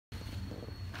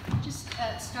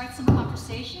start some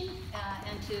conversation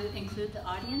and to include the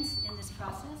audience in this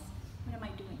process. What am I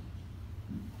doing?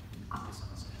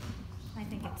 I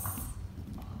think it's...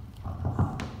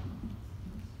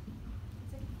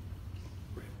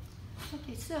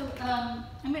 Okay, so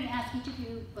I'm going to ask each of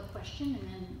you a question, and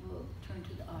then we'll turn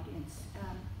to the audience.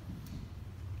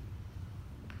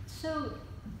 So,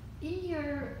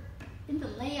 in the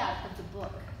layout of the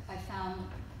book, I found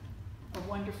a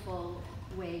wonderful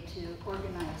way to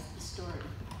organize the story.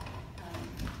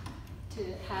 To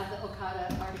have the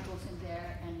Okada articles in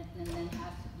there, and then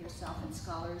have yourself and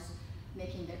scholars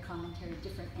making their commentary,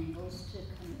 different angles to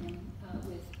come in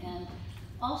with, and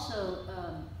also,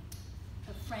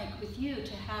 Frank, with you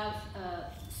to have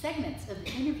segments of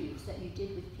the interviews that you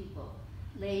did with people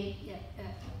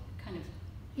kind of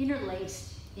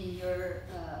interlaced in your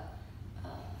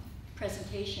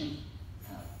presentation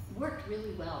worked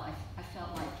really well. I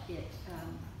felt like it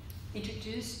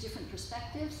introduced different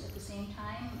perspectives at the same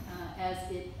time as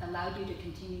it allowed you to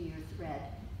continue your thread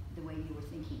the way you were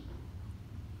thinking.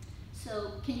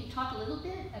 So can you talk a little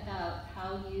bit about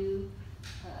how you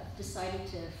decided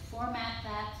to format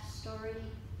that story?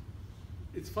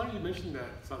 It's funny you mentioned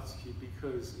that, Satsuki,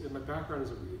 because in my background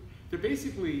as they're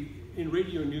basically, in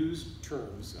radio news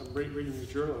terms, I'm a radio news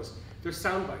journalist, they're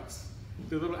sound bites.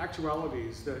 They're little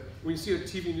actualities that when you see a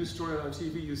TV news story on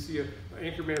TV, you see an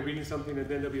anchorman reading something, and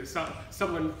then there'll be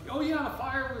someone, oh yeah, the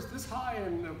fire was this high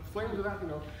and the flames were that, you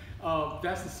know.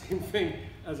 That's the same thing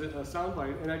as a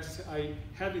soundbite. And I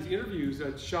had these interviews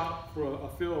that shot for a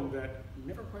film that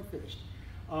never quite finished.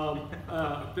 I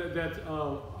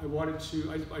wanted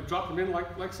to, I dropped them in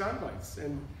like sound bites,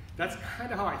 and that's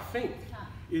kind of how I think,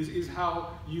 is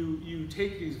how you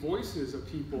take these voices of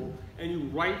people and you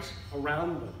write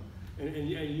around them and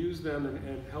use them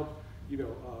and help, you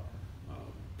know,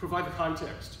 provide the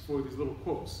context for these little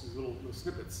quotes, these little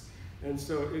snippets. And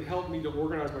so it helped me to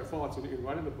organize my thoughts in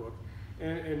writing the book,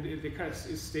 and it kind of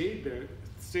stayed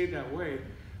that way.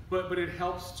 But it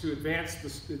helps to advance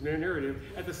the narrative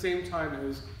at the same time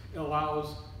as it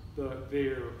allows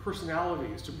their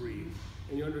personalities to breathe,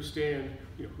 and you understand,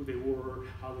 you know, who they were,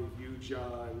 how they viewed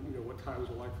John, you know, what times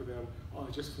were like for them,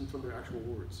 just from their actual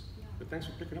words. Yeah. But thanks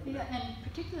for picking up on that. Yeah, and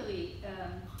particularly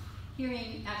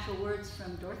hearing actual words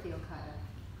from Dorothy Okada,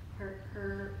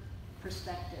 her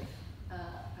perspective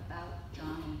about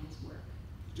John and his work.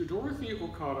 Dorothy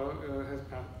Okada has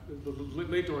passed. The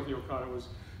late Dorothy Okada was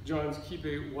John's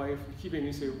Kibe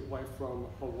Nichi wife from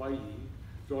Hawaii,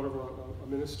 daughter of a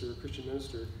minister, Christian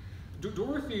minister.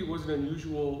 Dorothy was an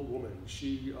unusual woman.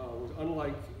 She was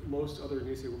unlike most other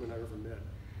Nichi women I've ever met.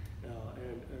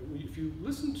 If you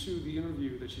listen to the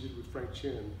interview that she did with Frank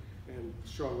Chin and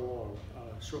Sean Wong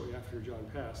shortly after John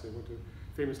passed, they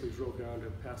famously drove down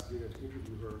to Pasadena to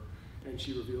interview her, and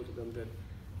she revealed to them that,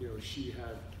 you know, she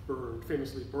had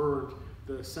famously burned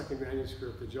the second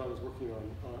manuscript that John was working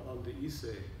on the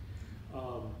J-Sei.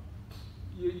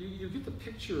 You get the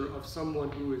picture of someone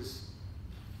who is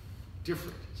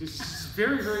different. She's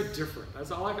very, very different.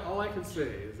 That's all I can say,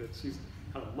 is that she's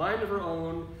got a mind of her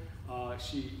own.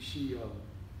 She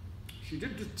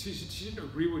didn't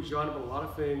agree with John about a lot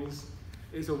of things.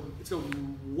 It's a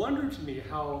wonder to me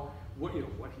what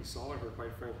he saw in her,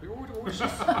 quite frankly, or what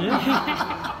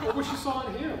she saw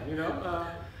in him, you know.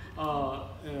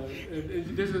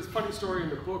 And there's this funny story in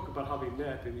the book about how they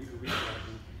met, and you can read that,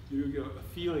 and you get a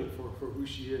feeling for who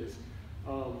she is.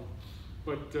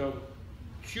 But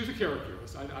she was a character.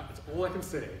 That's all I can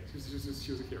say.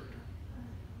 She was a character.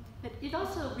 But it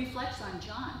also reflects on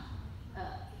John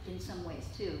in some ways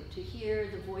too. To hear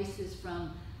the voices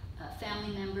from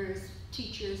family members,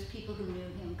 teachers, people who knew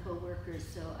him, co-workers.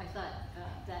 So I thought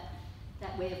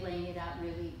that way of laying it out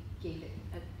really gave it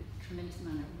a tremendous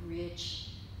amount of rich,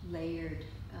 layered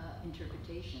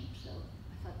interpretation. So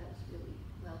I thought that was really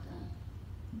well done.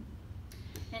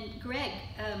 And Greg,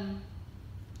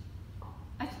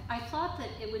 I thought that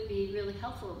it would be really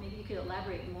helpful, maybe you could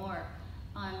elaborate more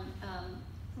on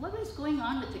what was going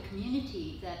on with the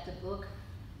community that the book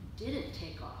didn't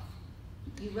take off.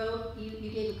 You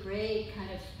gave a great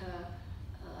kind of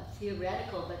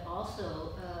theoretical, but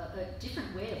also a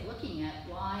different way of looking at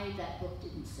why that book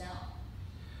didn't sell.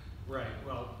 Right,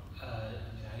 well,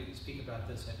 I speak about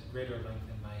this at greater length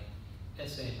in my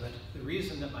essay, but the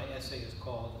reason that my essay is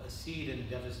called A Seed in a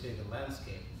Devastated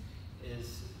Landscape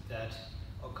is that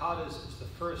Okada's is the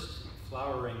first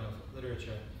flowering of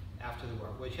literature after the war.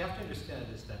 What you have to understand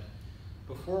is that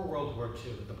before World War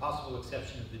II, with the possible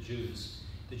exception of the Jews,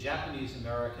 the Japanese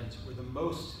Americans were the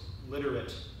most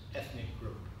literate ethnic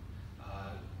group.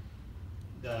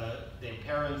 Their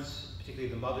parents,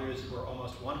 particularly the mothers, were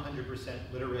almost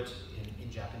 100% literate in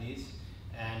Japanese.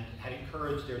 and had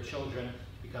encouraged their children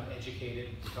to become educated.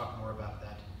 We'll talk more about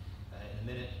that in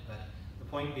a minute. But the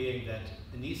point being that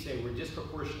the Nisei were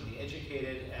disproportionately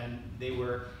educated, and they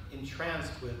were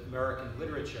entranced with American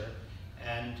literature.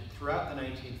 And throughout the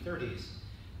 1930s,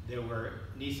 there were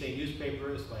Nisei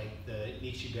newspapers like the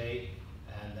Nichi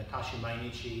and the Kashimai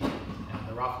Nichi and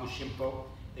the Rafu Shimpo.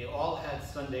 They all had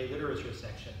Sunday literature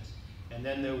sections. And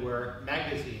then there were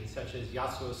magazines such as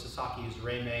Yasuo Sasaki's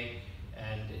Reimei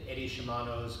and Eddie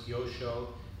Shimano's Gyosho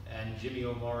and Jimmy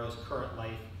Omura's Current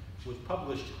Life, with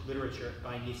published literature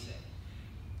by Nisei.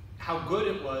 How good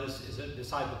it was is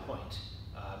beside the point.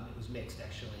 It was mixed,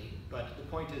 actually. But the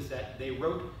point is that they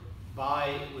wrote by,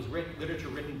 it was literature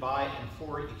written by and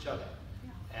for each other.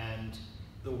 Yeah. And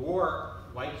the war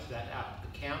wipes that out.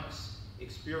 The camp's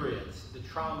experience, the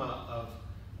trauma of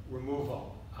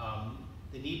removal,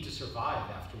 the need to survive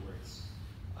afterwards,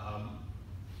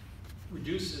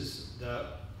 reduces the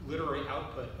literary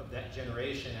output of that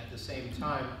generation at the same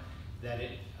time that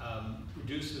it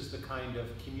reduces the kind of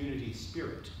community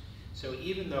spirit. So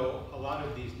even though a lot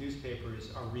of these newspapers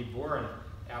are reborn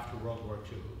after World War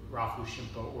II, Rafu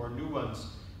Shimpo, or new ones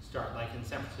start, like in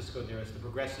San Francisco, there's the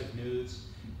Progressive News,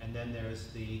 and then there's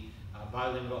the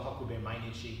bilingual Hokube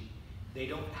Mainichi. They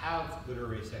don't have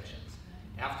literary sections.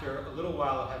 After a little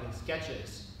while of having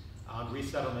sketches on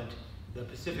resettlement, the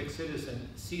Pacific Citizen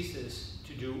ceases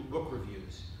to do book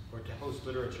reviews or to host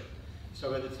literature.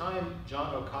 So by the time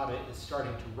John Okada is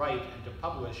starting to write and to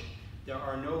publish, there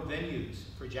are no venues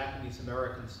for Japanese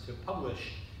Americans to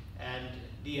publish and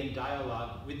be in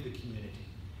dialogue with the community.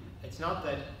 It's not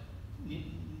that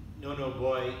No No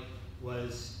Boy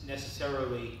was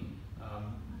necessarily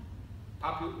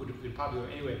would have been popular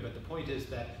anyway, but the point is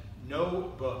that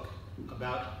no book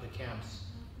about the camps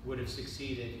would have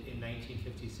succeeded in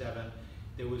 1957.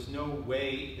 There was no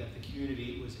way that the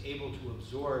community was able to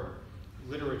absorb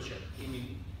literature. I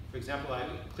mean, for example,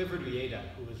 Clifford Vieda,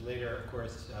 who was later, of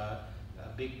course, a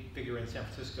big figure in San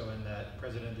Francisco and the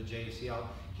president of the J-Sei,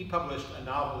 he published a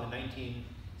novel in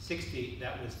 1960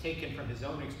 that was taken from his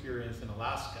own experience in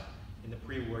Alaska in the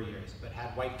pre-war years, but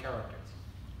had white characters.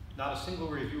 Not a single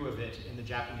review of it in the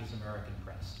Japanese American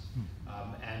press.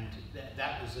 And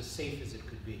that was as safe as it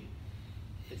could be.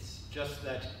 It's just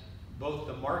that both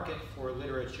the market for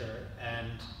literature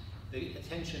and the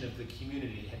attention of the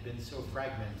community had been so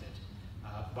fragmented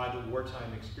by the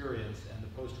wartime experience and the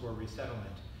post-war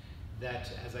resettlement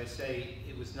that, as I say,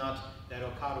 it was not that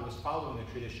Okada was following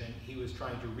a tradition, he was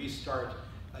trying to restart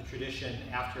a tradition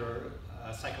after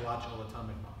a psychological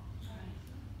atomic bomb.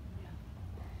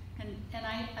 And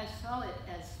I saw it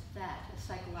as that, a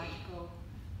psychological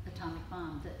atomic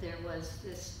bomb, that there was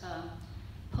this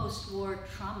post-war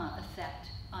trauma effect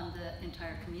on the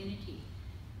entire community.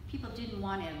 People didn't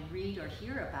want to read or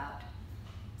hear about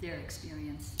their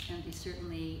experience, and they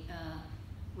certainly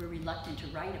were reluctant to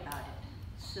write about it.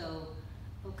 So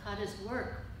Okada's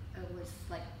work was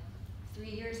like 3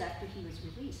 years after he was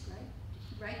released, right?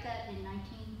 Did he write that in 19...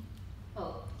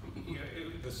 Oh. Yeah,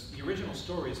 the original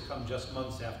stories come just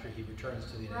months after he returns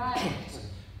to the United States.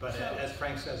 But so, as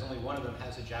Frank says, only one of them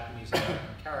has a Japanese American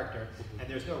character, and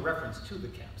there's no reference to the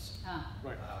camps.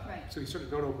 Right. So he started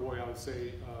No No Boy, I would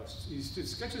say, he did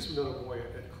sketches from No No Boy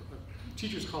at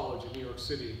Teachers College in New York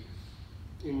City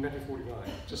in 1949,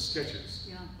 just sketches.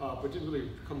 Yeah. But didn't really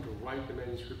come to write the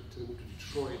manuscript to move to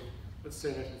Detroit, let's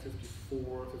say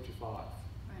 1954, 55.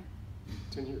 Right.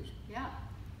 10 years. Yeah.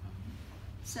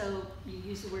 So you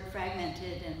use the word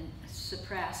fragmented and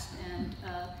suppressed, and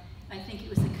I think it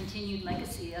was the continued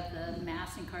legacy of the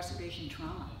mass incarceration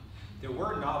trauma. There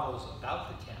were novels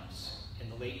about the camps in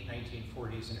the late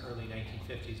 1940s and early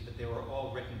 1950s, but they were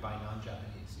all written by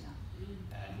non-Japanese. Yeah.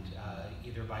 And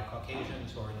either by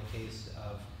Caucasians, or in the case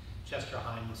of Chester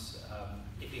Himes,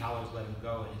 If He Hollers, Let Him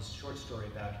Go, and his short story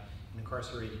about an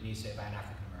incarcerated Nisei by an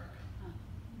African American.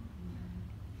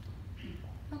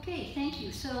 Okay, thank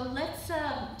you. So let's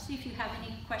see if you have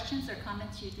any questions or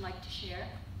comments you'd like to share.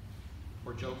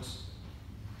 Or jokes.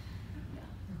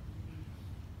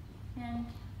 Yeah. And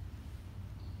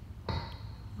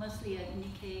mostly a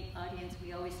Nikkei audience,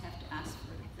 we always have to ask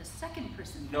for the second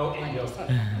person. No, and no. Should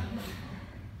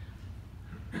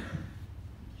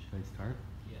I start?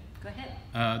 Yeah. Go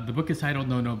ahead. The book is titled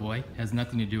No No Boy. It has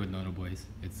nothing to do with No No Boys.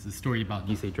 It's a story about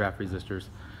Nisei draft resistors.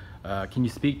 Can you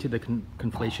speak to the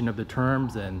conflation of the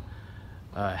terms and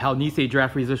how Nisei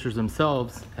draft resistors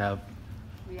themselves have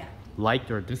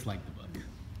liked or disliked the book?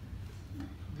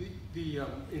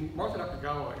 In Martha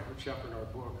Nakagawa, in her chapter in our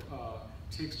book,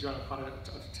 takes John Okada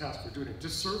to task for doing a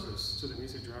disservice to the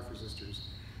Nisei draft resistors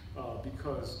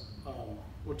because,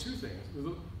 well, two things.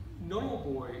 Nono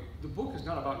Boy, the book is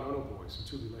not about Nono Boys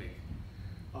from Tule Lake.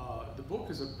 The book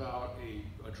is about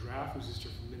a draft resistor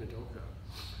from Minidoka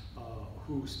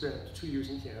who spent 2 years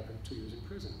in camp and 2 years in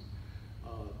prison.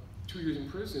 2 years in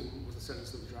prison was the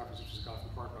sentence that the draft resistors got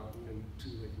from Park Mountain and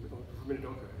Tule Lake, from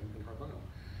Minidoka and Park Mountain.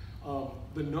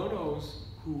 The Nonos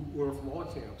who were from all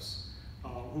the camps,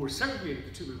 who were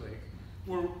segregated to Tule Lake,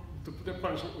 their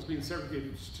punishment was being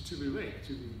segregated to Tule Lake,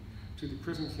 to the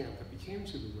prison camp that became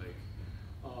Tule Lake,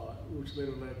 which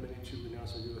later led many to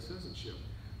renounce their U.S. citizenship.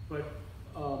 But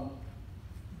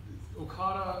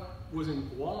Okada was in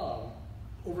Guam,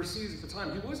 overseas at the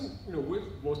time. He wasn't, with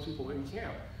most people in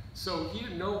camp, so he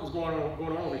didn't know what was going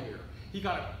on over here. He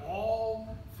got it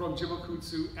all from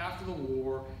Jimokutsu after the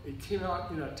war. It came out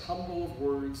in a tumble of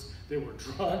words. They were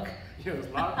drunk. There's a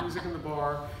lot of music in the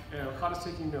bar, and Okada's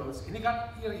taking notes. And he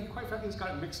got, he quite frankly, just got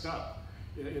it mixed up,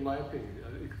 in my opinion.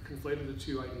 It conflated the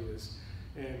two ideas,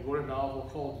 and wrote a novel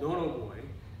called Nono Boy.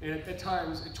 And at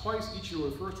times, twice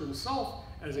Ichiro refers to himself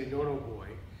as a Nono Boy.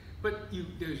 But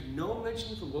there's no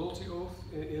mention of the loyalty oath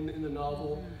in the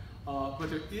novel. But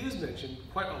there is mention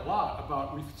quite a lot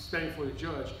about standing for the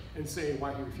judge and saying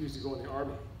why he refused to go in the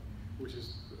army, which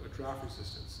is a draft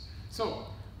resistance. So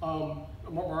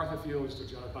Martha feels that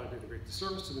John Okada did a great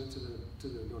disservice to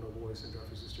the Nono Boys and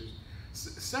draft resistors.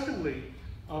 Secondly,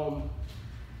 I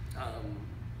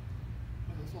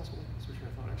lost my train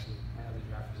of thought actually. The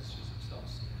draft resistors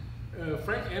themselves.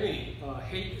 Frank Emmy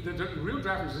hate the real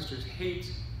draft resistors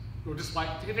hate or dislike.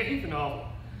 They hate the novel.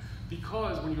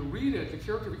 Because when you read it, the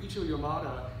character of Ichiro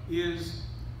Yamada is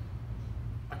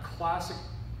a classic,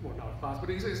 well, not a classic, but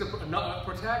he's a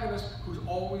protagonist who's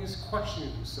always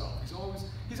questioning himself.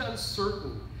 He's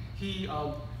uncertain.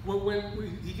 When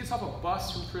he gets off a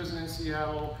bus from prison in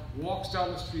Seattle, walks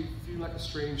down the street feeling like a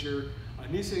stranger, a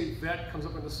Nisei vet comes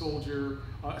up on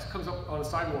comes up on a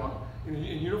sidewalk in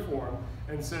uniform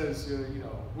and says,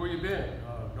 where you been?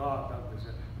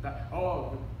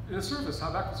 Oh, in the service,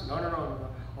 how back? No.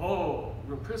 Oh,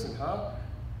 you're in prison, huh?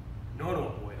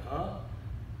 No, boy, huh?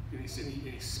 And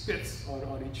he spits on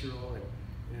Ichiro,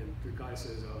 and the guy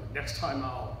says, next time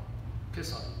I'll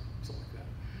piss on you, something like that.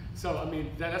 So, I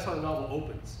mean, that's how the novel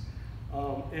opens.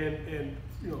 And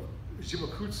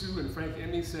Jimokutsu and Frank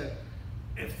Emmy said,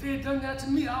 if they had done that to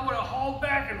me, I would have hauled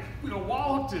back and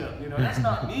walloped him. That's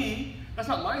not me. That's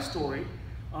not my story.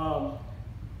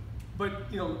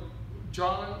 But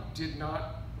John did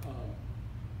not.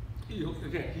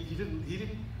 Again, he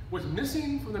didn't. What's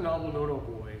missing from the novel Nono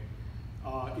Boy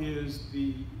is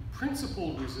the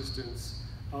principled resistance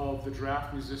of the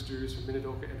draft resistors from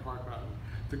Minidoka and Park Mountain.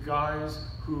 The guys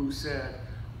who said,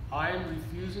 I am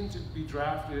refusing to be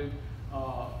drafted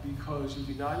because you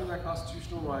deny me my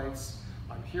constitutional rights.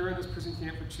 I'm here in this prison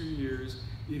camp for 2 years.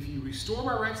 If you restore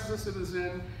my rights as a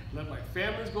citizen, let my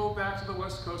families go back to the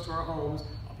West Coast to our homes,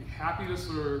 I'll be happy to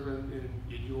serve in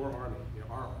your army,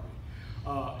 our army.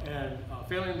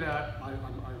 Failing that, I'm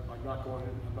not going.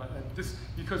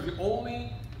 Because the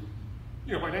only,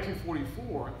 by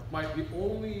 1944, the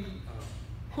only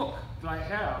hook that I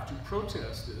have to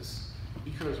protest this,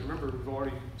 because remember we've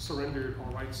already surrendered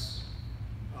our rights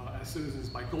as citizens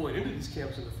by going into these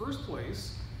camps in the first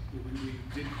place. We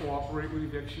did cooperate with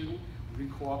eviction. We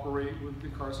did cooperate with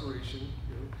incarceration.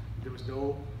 There was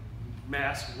no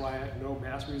mass riot, no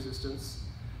mass resistance.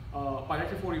 By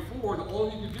 1944, the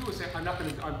only thing you could do is say,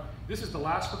 this is the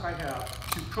last hook I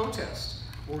have to protest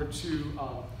or to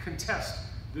contest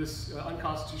this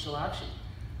unconstitutional action.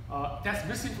 That's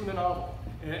missing from the novel.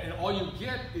 And all you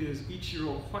get is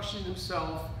Ichiro questioning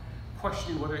himself,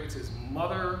 questioning whether it's his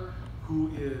mother, who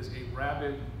is a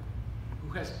rabid,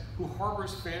 who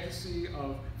harbors fantasies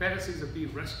of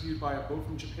being rescued by a boat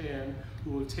from Japan,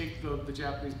 who will take the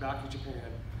Japanese back to Japan.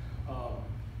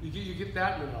 You get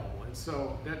that in the novel. And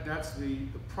so that's the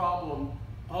problem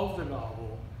of the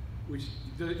novel, which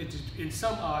in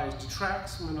some eyes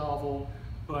detracts from the novel,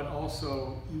 but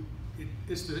also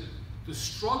it's the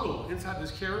struggle inside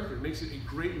this character makes it a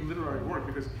great literary work,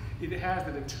 because it has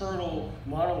that internal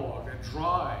monologue, that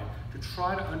drive to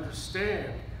try to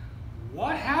understand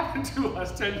what happened to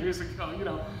us 10 years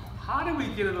ago. How did we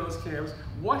get into those camps?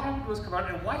 What happened to us come out?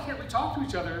 And why can't we talk to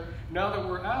each other now that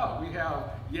we're out? We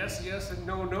have yes, yes, and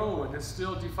no, no, and it's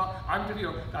still defined. I'm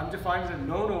defined as a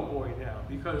no boy now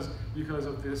because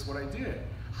of this, what I did.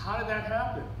 How did that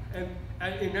happen? And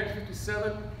in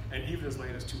 1957, and even as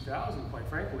late as 2000, quite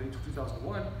frankly,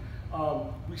 2001,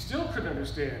 we still couldn't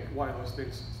understand why those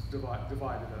things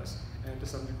divided us. And to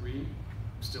some degree,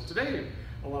 still today,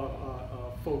 a lot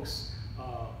of folks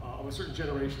of a certain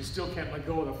generation still can't let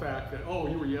go of the fact that, oh,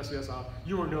 you were yes, yes,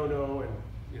 you were no, no, and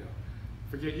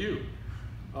forget you.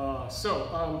 That's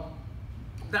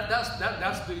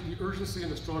the urgency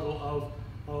and the struggle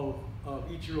of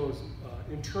Ichiro's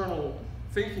internal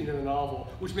thinking in the novel,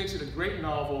 which makes it a great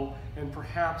novel and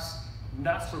perhaps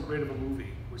not so great of a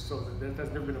movie. There's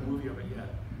never been a movie of it yet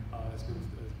that's been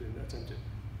attempted.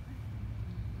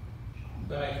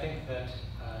 But I think that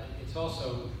it's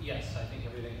also, yes, I think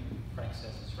everything Frank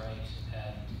says is right,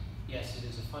 and yes, it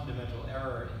is a fundamental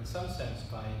error in some sense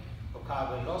by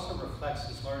Okada, but it also reflects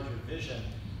this larger vision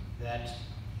that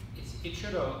it's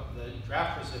Ichiro, the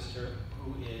draft resistor,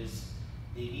 who is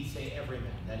the Nisei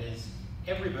everyman. That is,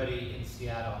 everybody in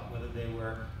Seattle, whether they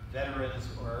were veterans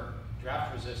or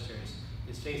draft resistors,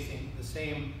 is facing the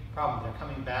same problem. They're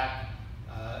coming back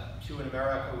to an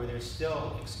America where they're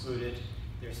still excluded,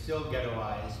 they're still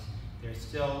ghettoized, they're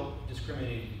still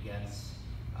discriminated against,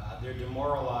 they're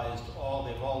demoralized,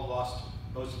 they've all lost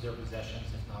most of their possessions,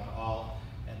 if not all,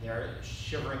 and they're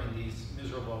shivering in these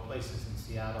miserable places in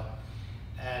Seattle.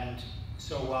 And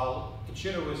so while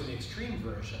Ichiro is an extreme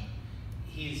version,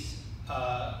 he's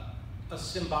a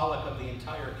symbolic of the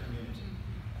entire community.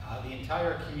 The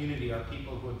entire community are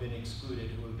people who have been excluded,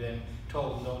 who have been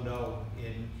told no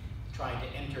in trying to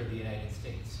enter the United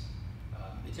States.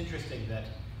 It's interesting that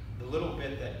the little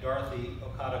bit that Dorothy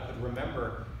Okada could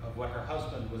remember of what her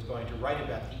husband was going to write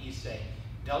about the Issei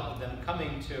dealt with them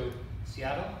coming to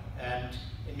Seattle and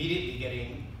immediately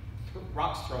getting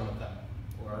rocks thrown at them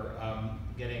or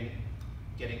getting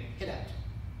hit at.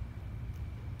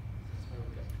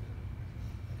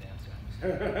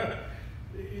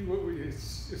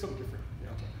 It's something different. Yeah.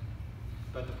 Okay.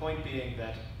 But the point being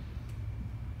that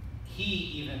he,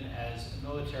 even as a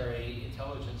military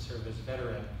intelligence service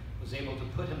veteran, was able to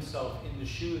put himself in the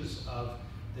shoes of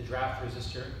the draft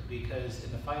resistor, because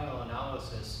in the final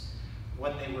analysis,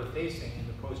 what they were facing in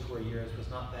the post-war years was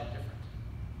not that different.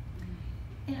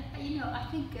 And I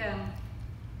think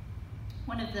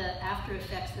one of the after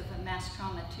effects of a mass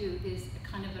trauma too is a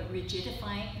kind of a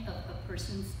rigidifying of a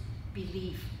person's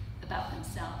belief about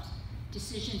themselves,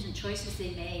 decisions and choices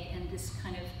they made, and this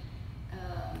kind of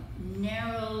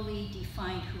narrowly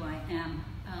defined who I am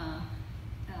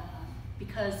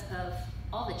because of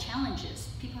all the challenges.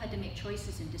 People had to make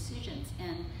choices and decisions,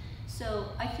 and so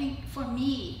I think for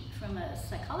me, from a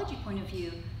psychology point of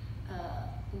view,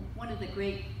 one of the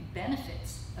great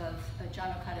benefits of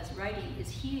John Okada's writing is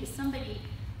he is somebody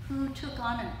who took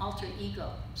on an alter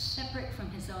ego, separate from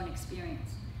his own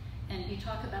experience. And you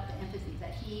talk about the empathy,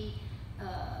 that he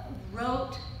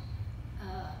wrote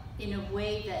in a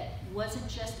way that wasn't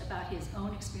just about his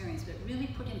own experience, but really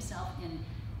put himself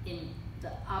in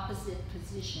the opposite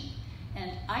position.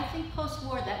 And I think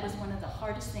post-war, that was one of the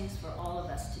hardest things for all of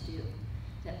us to do.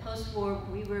 That post-war,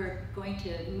 we were going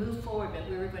to move forward, but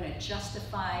we were going to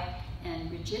justify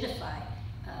and rigidify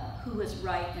who was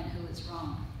right and who was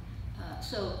wrong.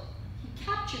 So he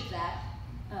captured that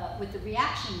with the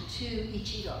reaction to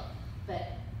Ichiro,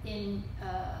 but in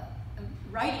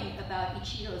writing about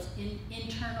Ichiro's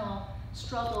internal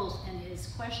struggles and his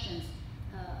questions,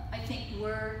 I think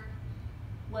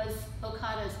was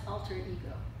Okada's alter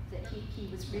ego, that he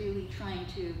was really trying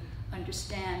to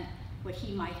understand what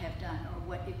he might have done or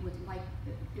what it would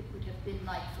have been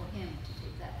like for him to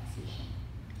take that decision.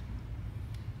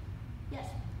 Yes?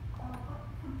 What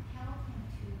compelled him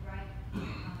to write with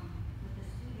a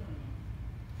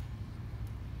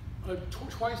pseudonym?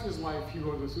 Twice in his life he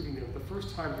wrote with a pseudonym. The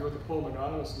first time he wrote the poem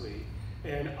anonymously,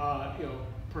 and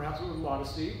perhaps it was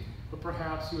modesty, but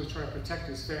perhaps he was trying to protect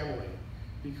his family,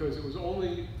 because it was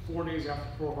only 4 days after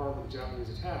Pearl Harbor, the Japanese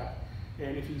attack,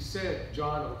 and if he said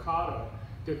John Okada,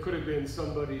 there could have been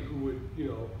somebody who would,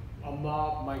 a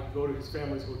mob might go to his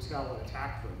family's hotel and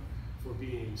attack them for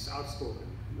being outspoken,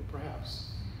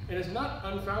 perhaps. And it's not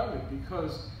unfounded,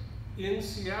 because in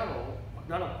Seattle,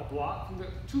 not a block from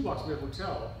 2 blocks from their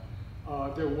hotel,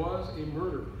 there was a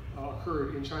murder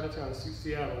occurred in Chinatown,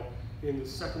 Seattle, in the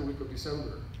second week of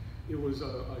December. It was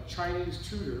a Chinese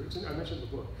tutor, I mentioned the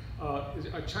book,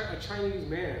 a Chinese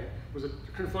man was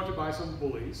confronted by some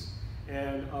bullies,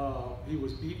 and he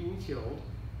was beaten and killed,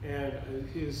 and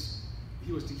he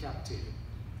was decapitated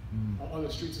on the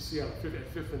streets of Seattle,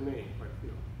 at 5th and Main,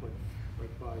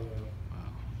 right by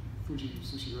Fuji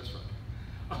Sushi Restaurant.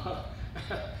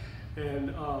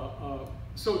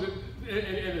 So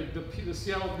the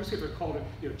Seattle newspaper called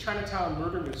it, Chinatown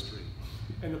Murder Mystery,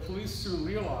 and the police soon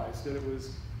realized that it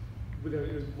was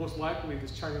most likely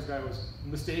this Chinese guy was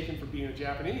mistaken for being a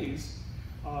Japanese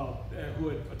who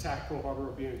had attacked Pearl Harbor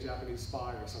or being a Japanese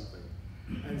spy or something.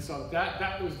 And so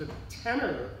that was the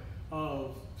tenor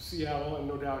of Seattle, and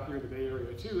no doubt here in the Bay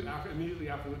Area too. Immediately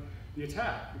after the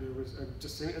attack, there was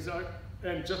just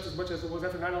as much as it was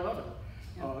after 9/11.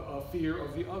 fear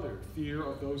of the other, fear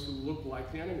of those who look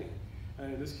like the enemy.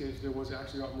 And in this case, there was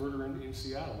actually a murder in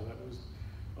Seattle that was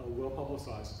well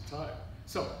publicized at the time.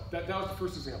 So that was the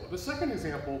first example. The second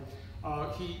example,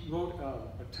 he wrote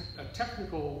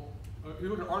he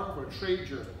wrote an article for a trade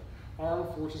journal,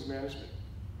 Armed Forces Management.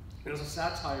 It was a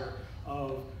satire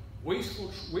of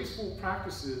wasteful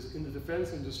practices in the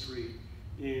defense industry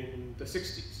in the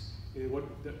 60s, in what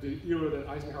the era that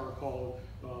Eisenhower called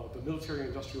the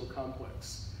military-industrial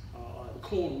complex. The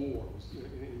Cold War was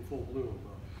in full bloom.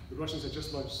 The Russians had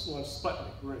just launched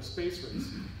Sputnik. We were in a space race,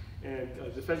 and the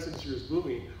defense industry was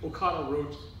booming. Okada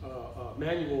wrote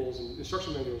manuals and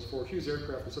instruction manuals for Hughes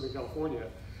Aircraft in Southern California.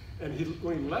 And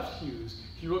when he left Hughes,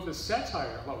 he wrote this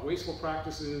satire about wasteful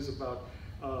practices, about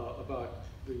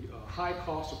the high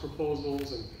cost of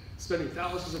proposals and spending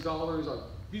thousands of dollars on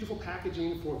beautiful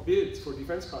packaging for bids for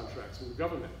defense contracts from the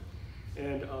government.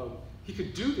 And he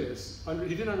could do this, he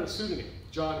did it under a pseudonym,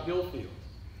 John Hillfield.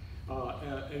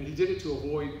 And he did it to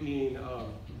avoid being,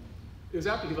 it was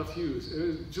after he left Hughes,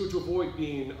 it was to avoid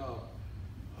being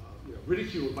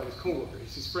ridiculed by his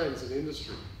coworkers, his friends in the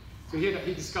industry. So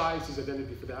he disguised his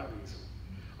identity for that reason.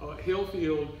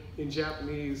 Hillfield in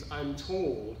Japanese, I'm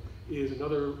told, is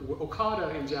another,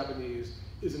 Okada in Japanese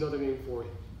is another name for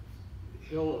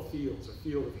hill of fields, or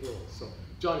field of hills. So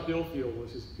John Hillfield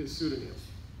was his pseudonym.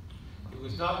 It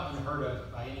was not unheard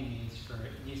of by any means for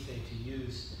Nisei to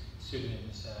use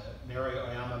pseudonyms. Mary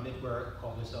Oyama Midware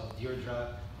called herself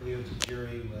Deirdre. Leo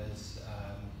Tajiri was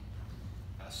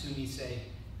Sunisei,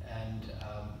 and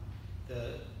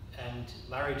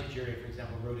Larry Tajiri, for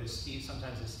example, wrote as Steve,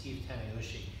 sometimes as Steve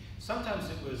Tanayoshi. Sometimes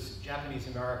it was Japanese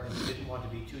Americans who didn't want to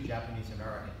be too Japanese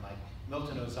American, like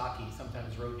Milton Ozaki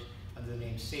sometimes wrote under the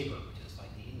name Saber, which is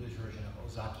like the English version of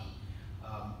Ozaki.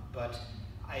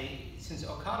 Since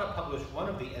Okada published one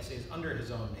of the essays under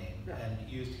his own name and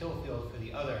used Hillfield for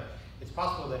the other, it's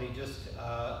possible that he just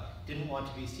didn't want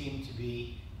to be seen to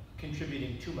be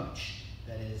contributing too much.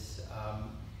 That is,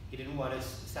 he didn't want to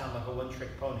sound like a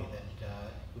one-trick pony, that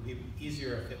it would be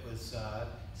easier if it was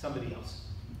somebody else.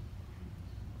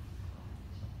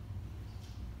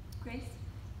 Grace?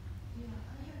 Yeah,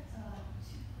 I had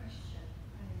two questions.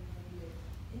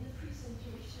 In the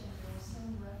presentation, there was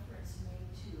some reference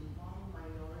made to model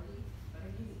minority, but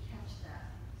I didn't catch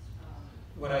that.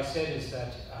 What I said is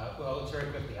that, well,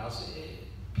 very quickly,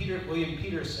 William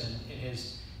Peterson, in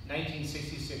his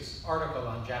 1966 article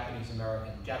on Japanese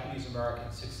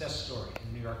American success story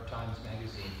in the New York Times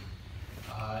Magazine,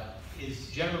 is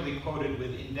generally quoted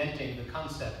with inventing the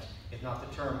concept, if not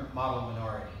the term, model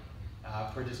minority,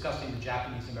 for discussing the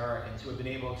Japanese Americans who have been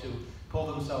able to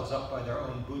pull themselves up by their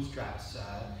own bootstraps,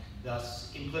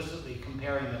 thus implicitly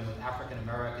comparing them with African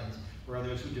Americans or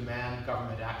others who demand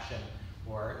government action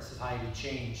or society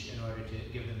change in order to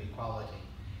give them equality.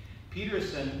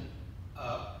 Peterson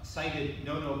cited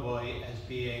No Boy as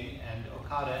being, and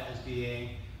Okada as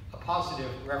being, a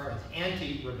positive reference,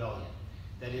 anti-rebellion.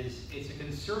 That is, it's a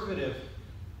conservative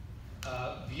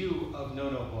view of No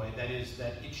Boy. That is,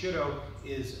 that Ichiro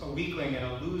is a weakling and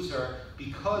a loser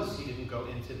because he didn't go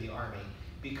into the army,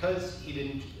 because he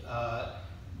didn't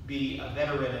be a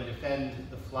veteran and defend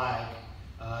the flag.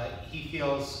 He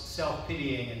feels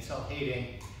self-pitying and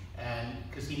self-hating, and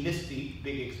because he missed the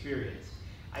big experience.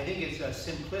 I think it's a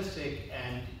simplistic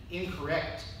and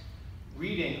incorrect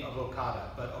reading of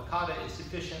Okada, but Okada is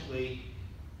sufficiently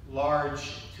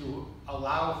large to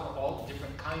allow for all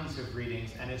different kinds of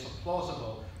readings, and it's a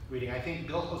plausible reading. I think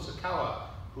Bill Hosokawa,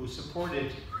 who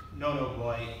supported No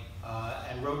Boy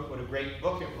and wrote what a great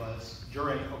book it was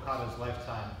during Okada's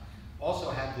lifetime,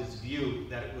 also had this view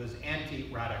that it was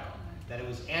anti-radical, that it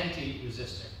was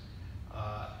anti-resistant.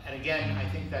 And again, I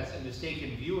think that's a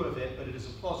mistaken view of it, but it is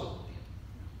a plausible view.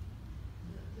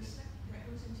 That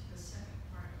goes into the second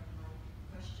part of my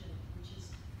question, which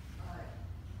is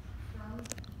from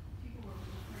people were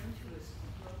referring to his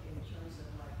book in terms of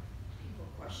like people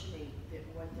questioning that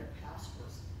what their past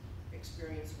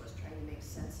experience was, trying to make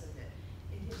sense of it.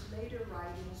 In his later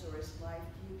writings or his life,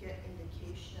 do you get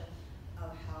indication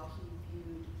of how he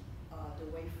viewed the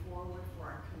way forward for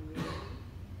our community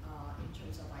in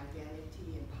terms of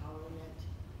identity, empowerment,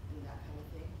 and that kind of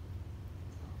thing?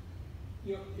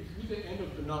 You know, if you read the end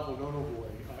of the novel No Boy,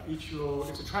 Ichiro,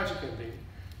 it's a tragic ending,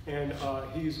 and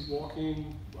he's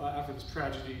walking after this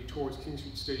tragedy towards King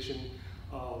Street Station,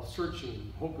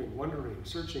 searching, hoping, wondering,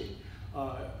 searching,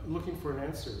 looking for an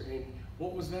answer. And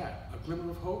what was that? A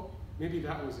glimmer of hope? Maybe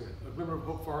that was it, a glimmer of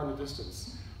hope far in the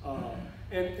distance.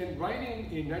 And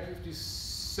writing in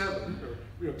 1957,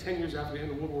 or 10 years after the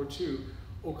end of World War II,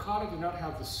 Okada did not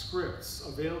have the scripts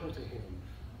available to him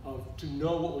to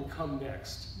know what would come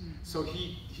next. So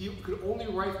he could only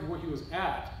write from where he was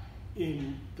at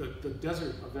in the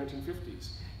desert of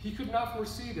 1950s. He could not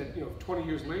foresee that 20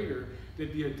 years later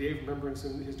there'd be a day of remembrance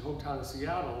in his hometown of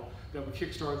Seattle that would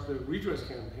kickstart the redress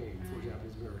campaign for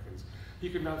Japanese Americans. He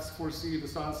could not foresee the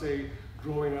Sansei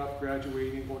growing up,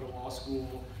 graduating, going to law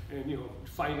school, and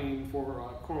fighting for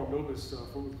Koro Nobis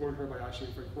with Gordon Hirabayashi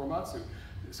and Frank Korematsu.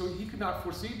 So he could not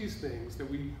foresee these things that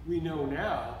we know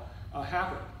now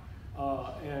happen.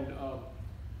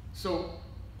 So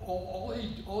all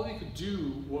he could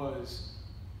do was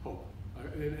hope.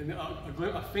 And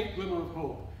a faint glimmer of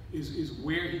hope is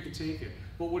where he could take it.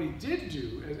 But what he did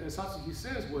do, as Satsuki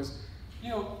says, was,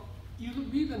 you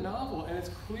read the novel and it's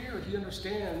clear he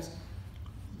understands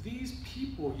these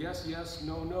people, yes, yes,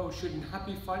 no, no, should not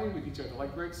be fighting with each other.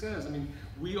 Like Greg says, I mean,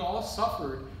 we all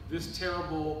suffered this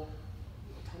terrible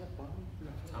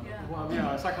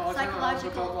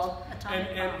psychological bomb.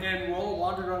 And we all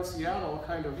wandered around Seattle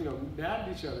kind of, mad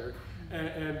at each other.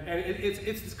 And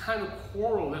it's this kind of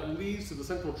quarrel that leads to the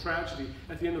central tragedy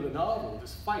at the end of the novel,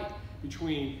 this fight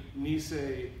between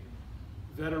Nisei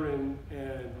veteran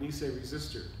and Nisei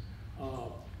resistor.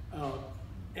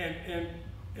 And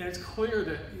it's clear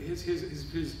that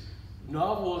his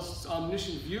novelist's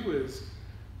omniscient view is,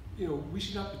 we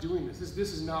should not be doing this.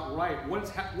 This is not right. What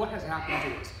has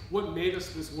happened to us? What made us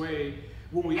this way?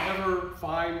 Will we ever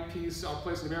find peace, our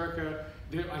place in America?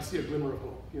 I see a glimmer of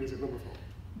hope. There's a glimmer of hope.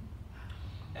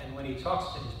 And when he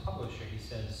talks to his publisher, he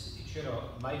says Ichiro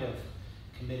might have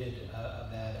committed a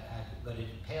bad act, but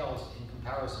it pales in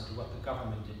comparison to what the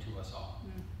government did to us all.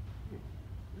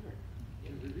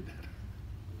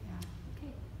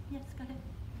 Okay. Yes, go ahead.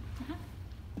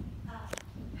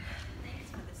 Thanks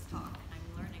for this talk. I'm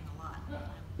learning a lot. I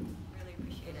really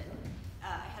appreciate it. I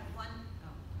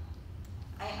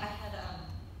had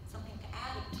something to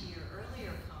add to your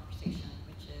earlier conversation,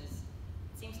 which is,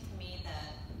 it seems to me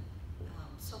that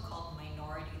so-called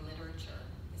minority literature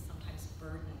is sometimes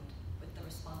burdened with the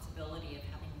responsibility of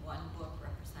having one book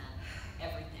represent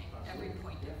everything, every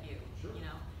point of view,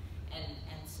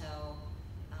 and so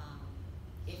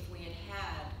if we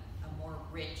had a more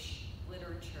rich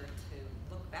literature to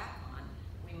look back on,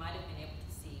 we might have been able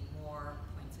to see more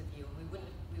points of view. We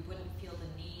wouldn't feel the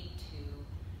need to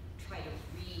try to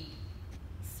read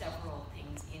several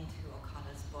things into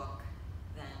Okada's book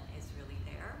than is really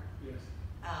there. Yes.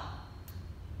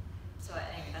 So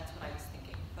anyway, that's what I was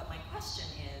thinking. But my question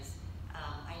is,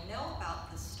 I know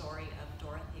about the story of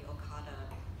Dorothy Okada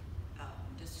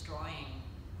destroying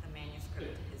the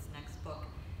manuscript to his next book.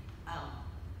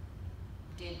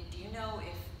 Do you know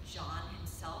if John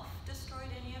himself destroyed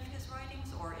any of his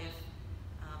writings, or if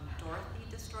Dorothy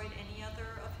destroyed any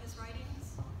other of his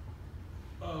writings?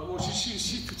 Well,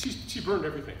 she burned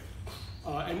everything.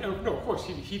 And no, of course,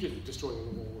 he didn't destroy any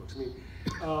of the works. I mean,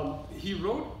 he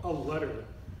wrote a letter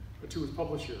to his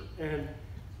publisher, and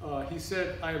he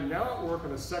said, "I am now at work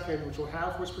on a second which will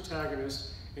have for its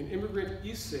protagonist an immigrant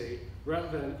Issei rather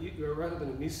than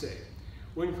a Nisei.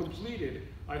 When completed,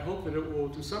 I hope that it will,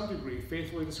 to some degree,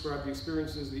 faithfully describe the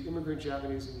experiences of the immigrant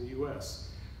Japanese in the U.S.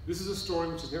 This is a story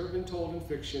which has never been told in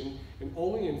fiction, and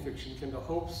only in fiction can the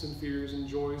hopes and fears and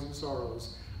joys and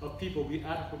sorrows of people be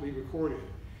adequately recorded.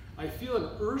 I feel an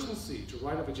urgency to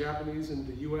write of the Japanese in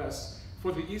the U.S.,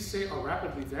 for the Issei are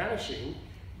rapidly vanishing,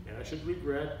 and I should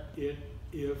regret it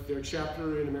if their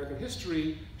chapter in American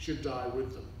history should die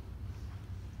with them."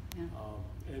 Yeah.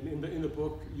 And in the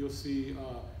book, you'll see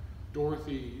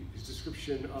Dorothy's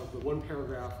description of the one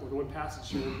paragraph or the one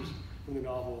passage from the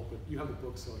novel, but you have the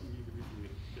book, so you can read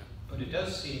it. Yeah. But it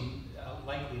does seem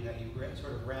likely that he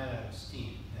sort of ran out of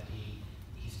steam, that he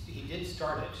did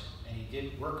start it, and he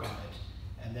did work on it,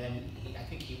 and then I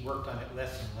think he worked on it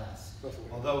less and less.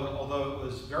 Although it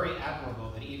was very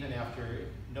admirable that even after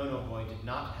No No Boy did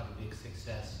not have a big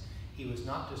success, he was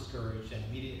not discouraged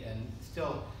and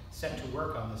still set to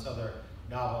work on this other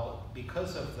novel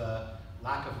because of the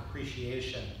lack of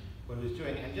appreciation what he was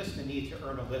doing, and just the need to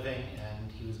earn a living,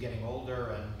 and he was getting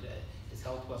older, and his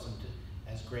health wasn't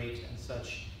as great and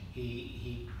such.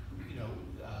 He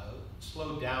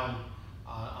slowed down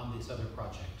on this other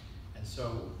project, and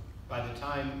so by the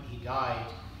time he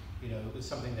died, it was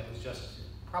something that was just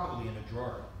probably in a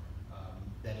drawer.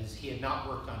 That is, he had not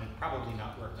worked on it, probably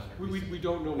not worked on it. We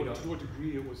don't know to what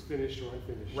degree it was finished or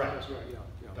unfinished. Right. That's right.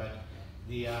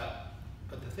 Yeah.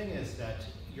 But the thing is that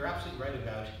you're absolutely right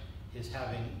about his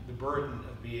having the burden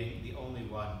of being the only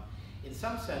one. In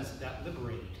some sense, that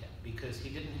liberated him because he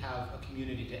didn't have a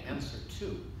community to answer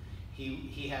to.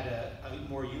 He had a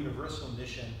more universal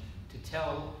mission to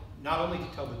tell, not only to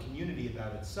tell the community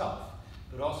about itself,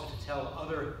 but also to tell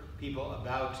other people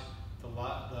about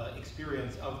the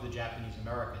experience of the Japanese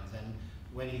Americans. And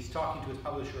when he's talking to his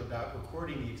publisher about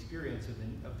recording the experience of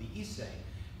the Issei,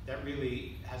 that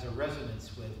really has a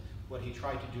resonance with what he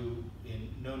tried to do in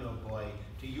No No Boy,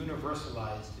 to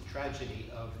universalize the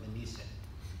tragedy of the Nisei.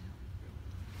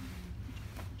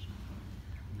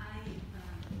 I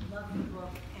love the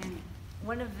book, and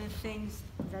one of the things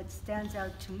that stands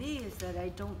out to me is that I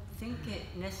don't think it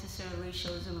necessarily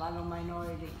shows a model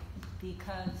minority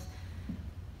because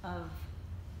of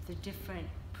the different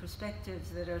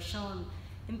perspectives that are shown.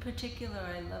 In particular,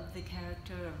 I love the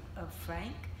character of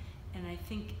Frank, and I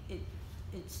think it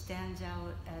stands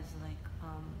out as like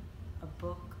a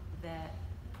book that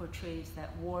portrays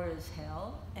that war is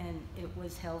hell, and it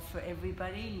was hell for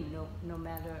everybody, no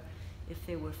matter if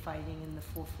they were fighting in the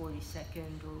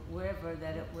 442nd or wherever,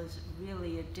 that it was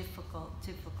really a difficult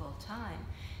time.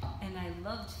 And I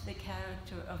loved the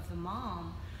character of the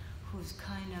mom, who's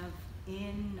kind of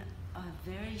in a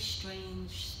very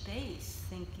strange space,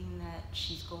 thinking that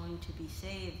she's going to be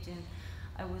saved. And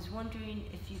I was wondering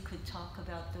if you could talk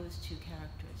about those two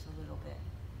characters a little bit.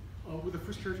 With the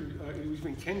first character, you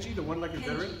mean Kenji, the one-legged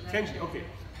veteran? Kenji, Kenji, okay.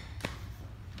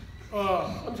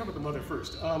 Let me talk about the mother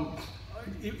first.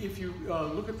 If you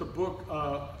look at the book,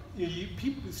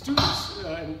 students,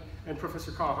 and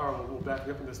Professor Kawahara will back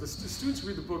me up on this, the students who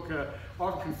read the book are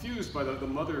often confused by the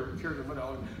mother character.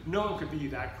 No one could be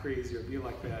that crazy or be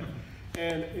like that.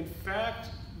 And in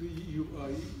fact, you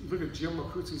look at Jim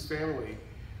Makutsu's family,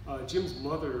 Jim's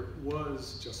mother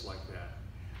was just like that.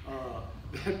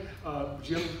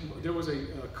 There was a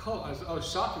cult. I was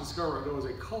shocked to discover there was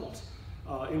a cult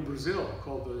in Brazil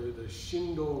called the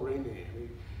Shindo Rene.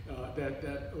 That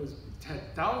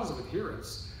had thousands of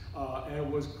adherents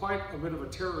and was quite a bit of a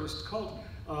terrorist cult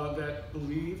that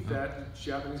believed that the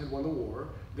Japanese had won the war,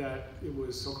 that it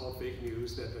was so-called fake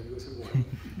news that the U.S. had won,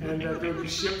 and that there would be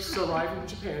ships arriving in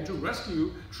Japan to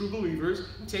rescue true believers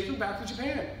and take them back to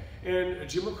Japan. And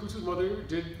Jim Makutsu's mother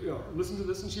did listen to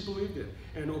this, and she believed it.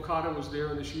 And Okada was there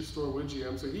in the shoe store with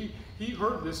Jim, so he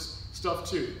heard this stuff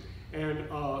too. And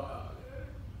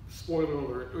spoiler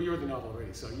alert, you read the novel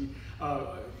already, so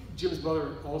Jim's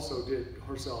mother also did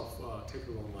herself take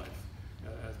her own life,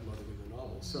 as the mother did in the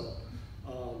novel. So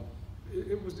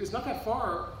it's not that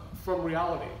far from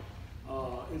reality.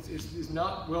 It's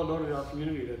not well known in our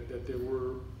community that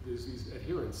there's these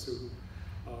adherents who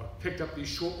picked up these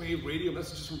shortwave radio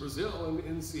messages from Brazil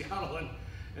in Seattle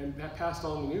and passed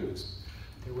on the news.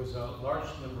 There was a large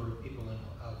number of people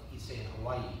of Issei in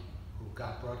Hawaii who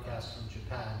got broadcasts from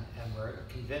Japan and were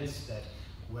convinced that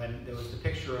when there was the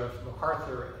picture of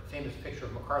MacArthur, a famous picture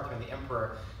of MacArthur and the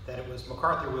Emperor, that it was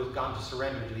MacArthur who was gone to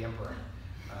surrender to the Emperor.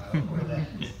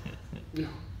 Yeah.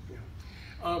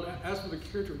 As for the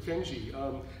character of Kenji,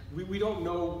 we don't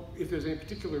know if there's any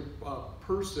particular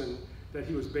person that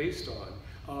he was based on.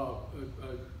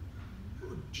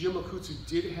 Jim Makutsu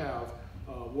did have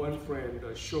one friend,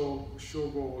 Shiro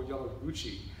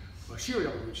Yamaguchi,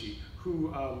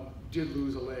 who did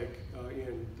lose a leg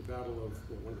in the battle of,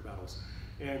 one of the battles,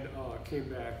 and came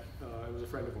back and was a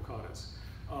friend of Okada's.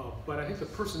 But I think the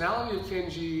personality of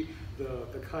Kenji,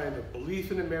 the kind of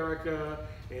belief in America,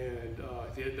 and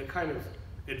the kind of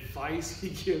advice he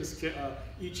gives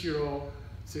Ichiro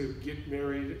to get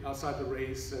married outside the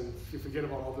race and forget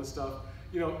about all this stuff,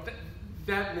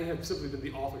 that may have simply been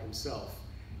the author himself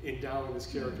endowing this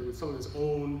character with some of his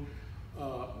own,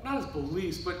 not his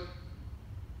beliefs, but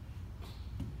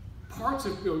parts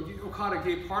of, Okada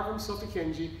gave part of himself to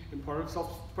Kenji and part of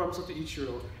himself to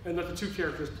Ichiro, and let the two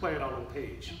characters play it out on the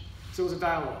page. So it was a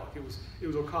dialogue. It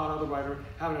was Okada, the writer,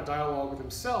 having a dialogue with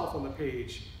himself on the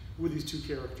page with these two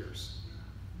characters.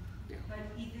 Yeah. But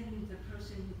even the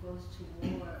person who goes to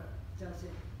war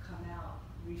doesn't come out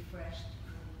refreshed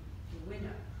the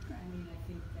winner. I mean, I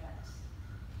think that's...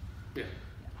 Yeah.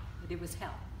 But it was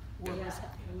hell. War was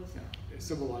hell. It was hell. It's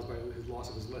symbolized by his loss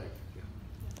of his leg. Yeah.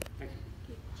 Thank you.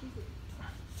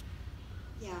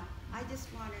 Yeah, I just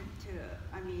wanted to,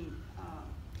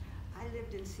 I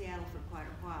lived in Seattle for quite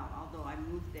a while, although I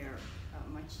moved there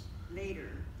much later.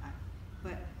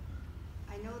 But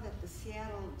I know that the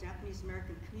Seattle Japanese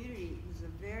American community was a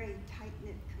very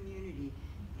tight-knit community,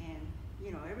 and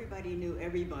everybody knew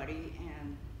everybody,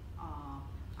 and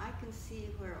I can see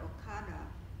where Okada,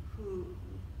 who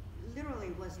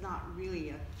literally was not really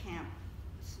a camp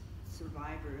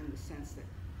survivor in the sense that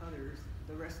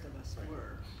the rest of us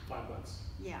were. 5 months.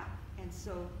 Yeah, and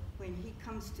so when he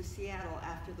comes to Seattle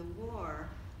after the war,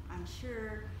 I'm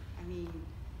sure,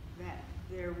 that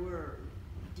there were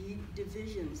deep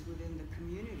divisions within the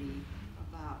community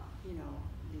about, the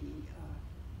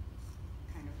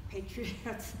kind of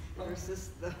patriots versus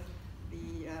the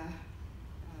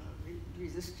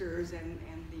resistors and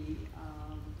the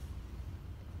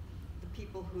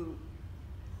people who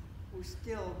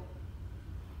still,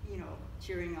 you know,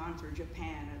 cheering on for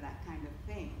Japan or that kind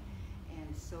of thing.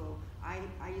 And so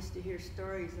I used to hear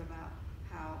stories about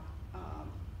how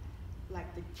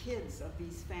like the kids of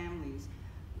these families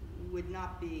would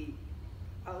not be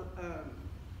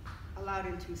allowed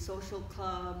into social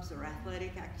clubs or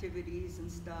athletic activities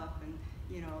and stuff, and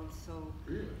you know, so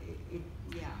really?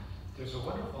 Yeah. There's a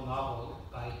wonderful novel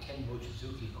by Ken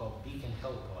Mochizuki called Beacon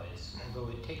Hill Boys, although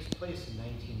it takes place in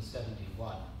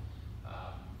 1971.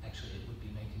 Actually, it would be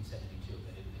 1972,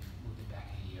 but it moved it back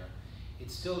a year. It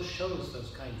still shows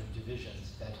those kinds of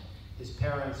divisions, that his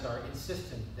parents are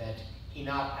insistent that he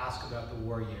not ask about the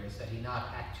war years, that he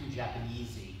not act too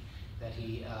Japanesey, that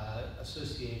he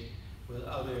associate with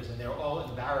others, and they're all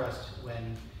embarrassed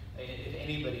when, if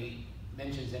anybody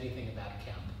mentions anything about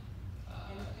camp.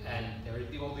 And there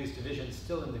are all these divisions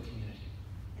still in the community.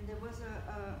 And there was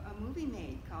a movie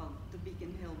made called The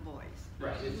Beacon Hill Boys.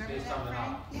 Right, it's Remember based that, on the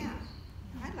Frank? novel. Yeah.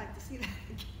 I'd like to see that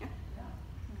again.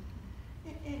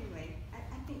 Anyway,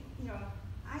 I think, you know,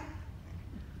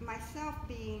 myself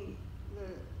being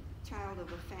the child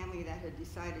of a family that had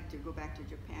decided to go back to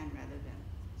Japan rather than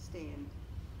stay in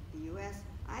the U.S.,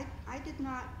 I did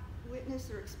not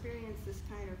witness or experience this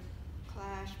kind of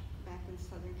clash back in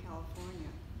Southern California.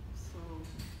 So,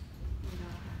 you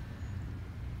know.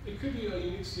 It could be a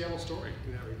unique Seattle story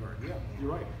in that regard. Yeah,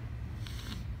 you're right.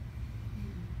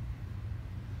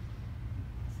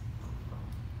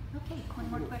 Okay, one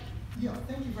more question. Yeah,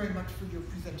 thank you very much for your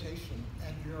presentation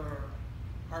and your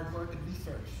hard work and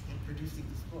research in producing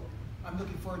this book. I'm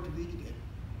looking forward to reading it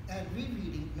and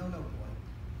rereading No No Boy.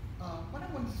 What I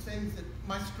wanted to say is that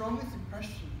my strongest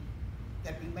impression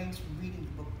that remains from reading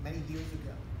the book many years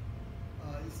ago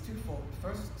is twofold.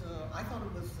 First, I thought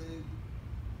it was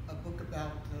a book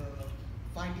about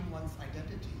finding one's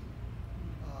identity.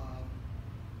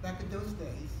 Back in those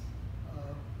days,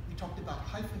 we talked about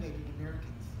hyphenated Americans.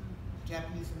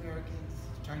 Japanese Americans,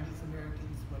 Chinese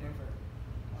Americans, whatever.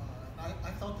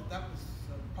 I thought that was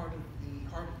part of the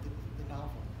heart of the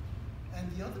novel. And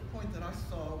the other point that I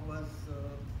saw was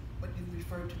what you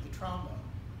referred to, the trauma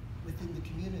within the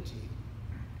community.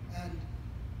 And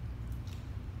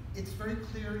it's very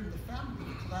clear in the family,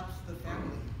 the collapse of the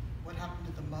family, what happened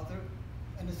to the mother,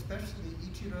 and especially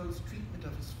Ichiro's treatment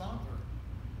of his father.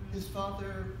 His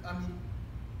father, I mean,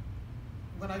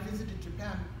 when I visited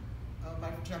Japan, my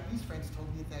Japanese friends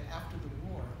told me that after the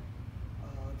war,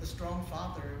 the strong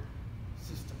father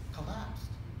system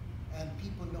collapsed, and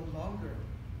people no longer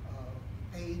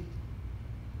paid,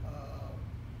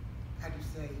 how do you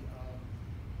say,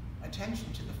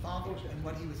 attention to the father and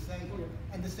what he was saying.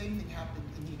 And the same thing happened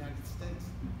in the United States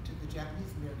to the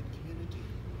Japanese American community.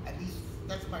 At least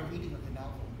that's my reading of the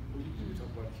novel. You talk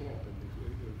about camp and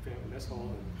the family mess hall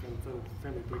and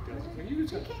family breakdowns. We came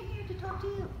here to talk to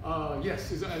you.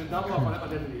 Yes, it's a novel of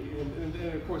identity,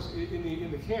 and of course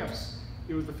in the camps,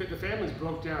 it was the families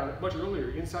broke down much earlier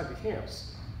inside the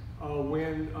camps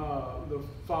when the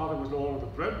father was no longer the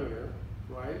breadwinner,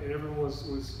 right, and everyone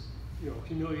was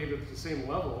humiliated at the same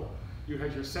level. You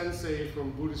had your sensei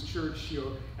from Buddhist church,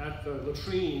 at the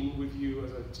latrine with you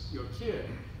as a kid,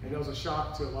 and that was a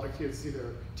shock to a lot of kids to see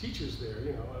their teachers there,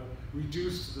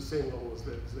 reduced to the same level as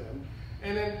them.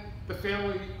 And then the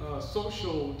family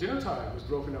social dinner time was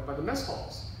broken up by the mess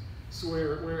halls, so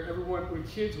where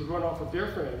kids would run off with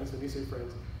their friends, the Nisei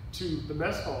friends, to the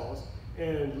mess halls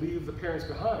and leave the parents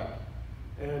behind.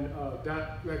 And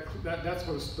that's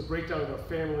when the breakdown of the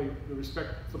family, the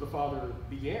respect for the father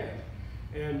began.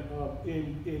 And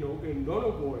in No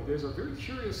No Boy, there's a very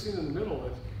curious scene in the middle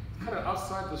that's kind of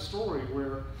outside the story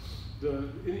where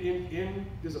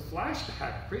there's a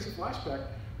flashback, crazy flashback,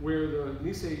 where the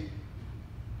Nisei,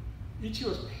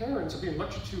 Ichiro's parents are being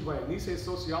lectured to by a Nisei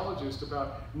sociologist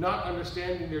about not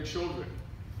understanding their children,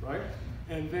 right?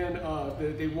 And then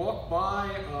they walk by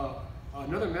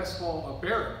another mess hall, a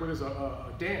barrack, where there's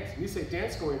a dance, Nisei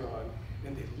dance going on,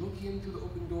 and they look in through the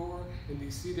open door and they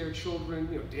see their children,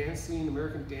 dancing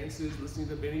American dances, listening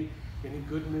to Benny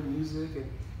Goodman music,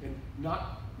 and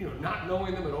not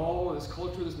knowing them at all, this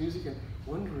culture, this music, and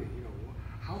wondering,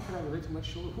 how can I relate to my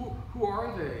children? Who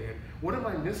are they? And what am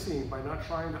I missing by not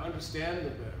trying to understand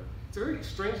them better? It's a very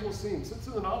strange little scene. It's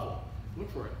in the novel. Look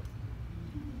for it.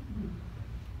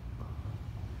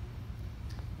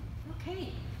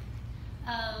 Okay.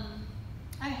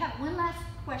 I have one last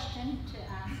question to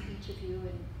ask each of you in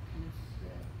kind of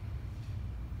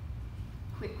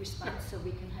quick response so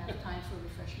we can have time for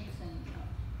refreshments and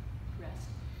rest.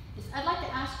 is I'd like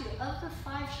to ask you, of the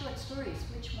 5 short stories,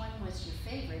 which one was your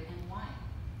favorite and why?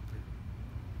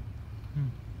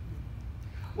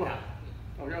 Well,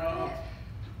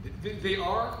 they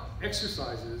are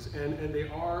exercises and they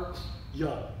are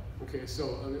young. Okay,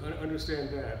 so understand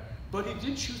that. But he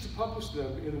did choose to publish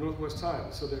them in the Northwest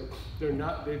Times, so they're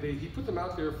not. He put them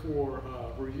out there for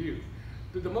review.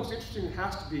 The most interesting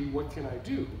has to be What Can I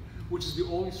Do, which is the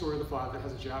only story of the 5 that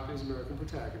has a Japanese American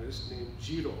protagonist named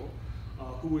Jiro,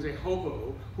 who is a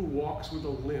hobo who walks with a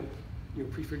limp,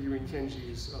 prefiguring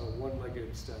Kenji's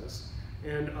one-legged status,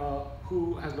 and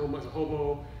who has no money as a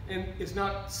hobo. And it's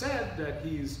not said that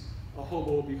he's a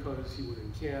hobo because he was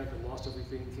in camp and lost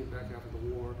everything, came back after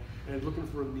the war, and looking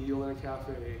for a meal in a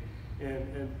cafe,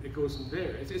 and it goes from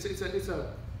there. It's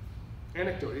a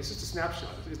anecdote. It's just a snapshot.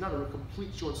 It's not a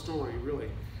complete short story, really.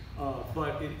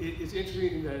 But it's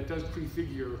interesting in that it does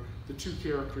prefigure the 2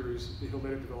 characters that he'll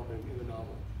later develop in the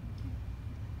novel.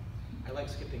 I like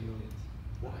skipping millions.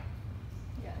 Why?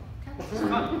 Yeah. It's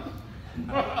fun.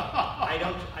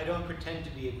 I don't pretend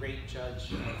to be a great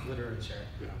judge of literature,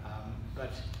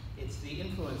 but it's the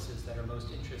influences that are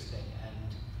most interesting,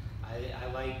 and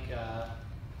I like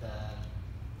the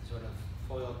sort of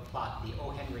foiled plot, the O.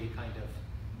 Henry kind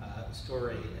of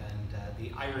story, and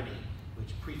the irony,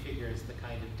 which prefigures the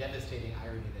kind of devastating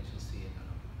irony that you'll see in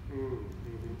the novel.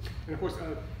 And of course,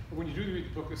 when you do read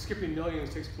the book, Skipping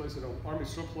Millions takes place in an army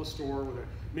surplus store where the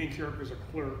main character is a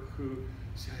clerk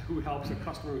who helps a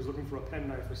customer who's looking for a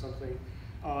penknife or something.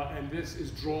 And this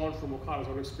is drawn from Okada's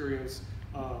own experience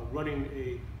running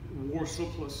a war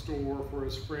surplus store for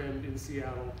his friend in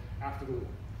Seattle after the war.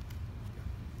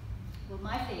 Well,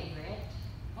 my favorite.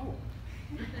 Oh.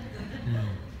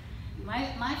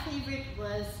 My favorite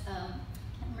was, I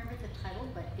can't remember the title,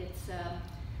 but it's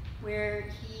where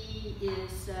he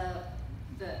is,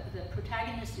 the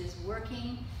protagonist is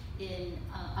working in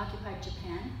occupied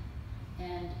Japan,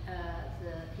 and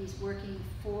he's working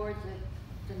for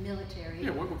the military.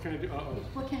 Yeah, what can I do?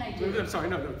 What can I do? I'm sorry,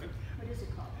 no. What is it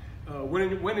called?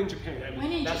 When in Japan.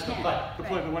 When in That's Japan. the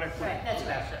play, the one I played. Right, that's right.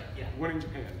 That's right, yeah. When in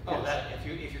Japan. Oh, Yes. that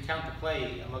if you count the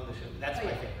play among the shows, that's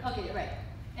my favorite. Okay, right.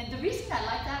 And the reason I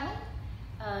like that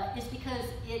one is because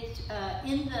it,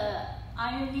 in the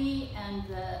irony and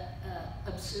the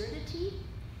absurdity,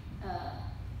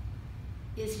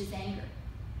 is his anger.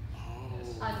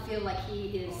 Oh. I feel like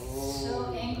he is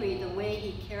so angry the way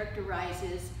he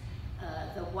characterizes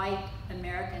the white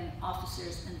American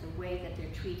officers and the way that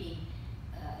they're treating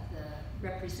the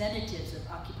representatives of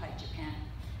occupied Japan.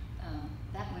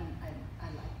 That one I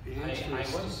like.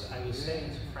 I was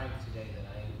saying to Frank today that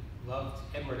I loved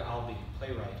Edward Albee, the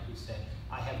playwright, who said,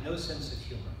 "I have no sense of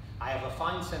humor. I have a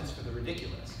fine sense for the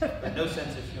ridiculous, but no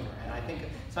sense of humor." And I think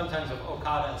sometimes of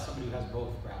Okada as somebody who has both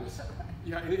brows.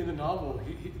 Yeah, in the novel,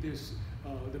 there's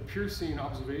the piercing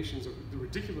observations of the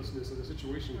ridiculousness of the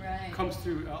situation comes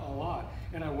through a lot.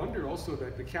 And I wonder also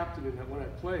that the captain in that one I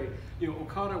play,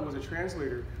 Okada was a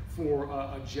translator for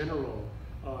a general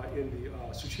in the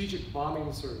strategic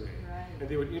bombing survey. Right. And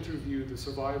they would interview the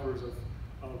survivors of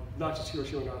not just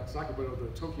Hiroshima and Nagasaki, but of the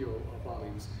Tokyo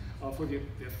bombings for the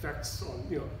effects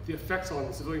on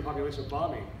the civilian population of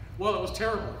bombing. Well, it was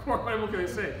terrible. What can I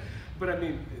say? But I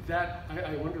mean, that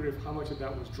I wonder how much of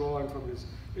that was drawn from his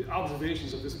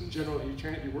observations of this general he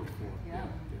worked for. Yeah.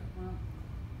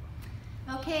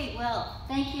 Well. Okay. Well,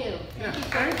 thank you. Thank you.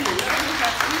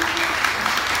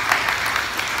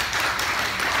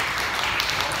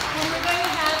 And we're going to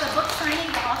have a book signing.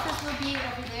 The authors will be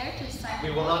over there to sign. We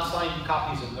will not sign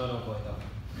copies of No No Boy, though.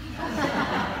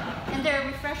 And there are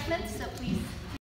refreshments, so please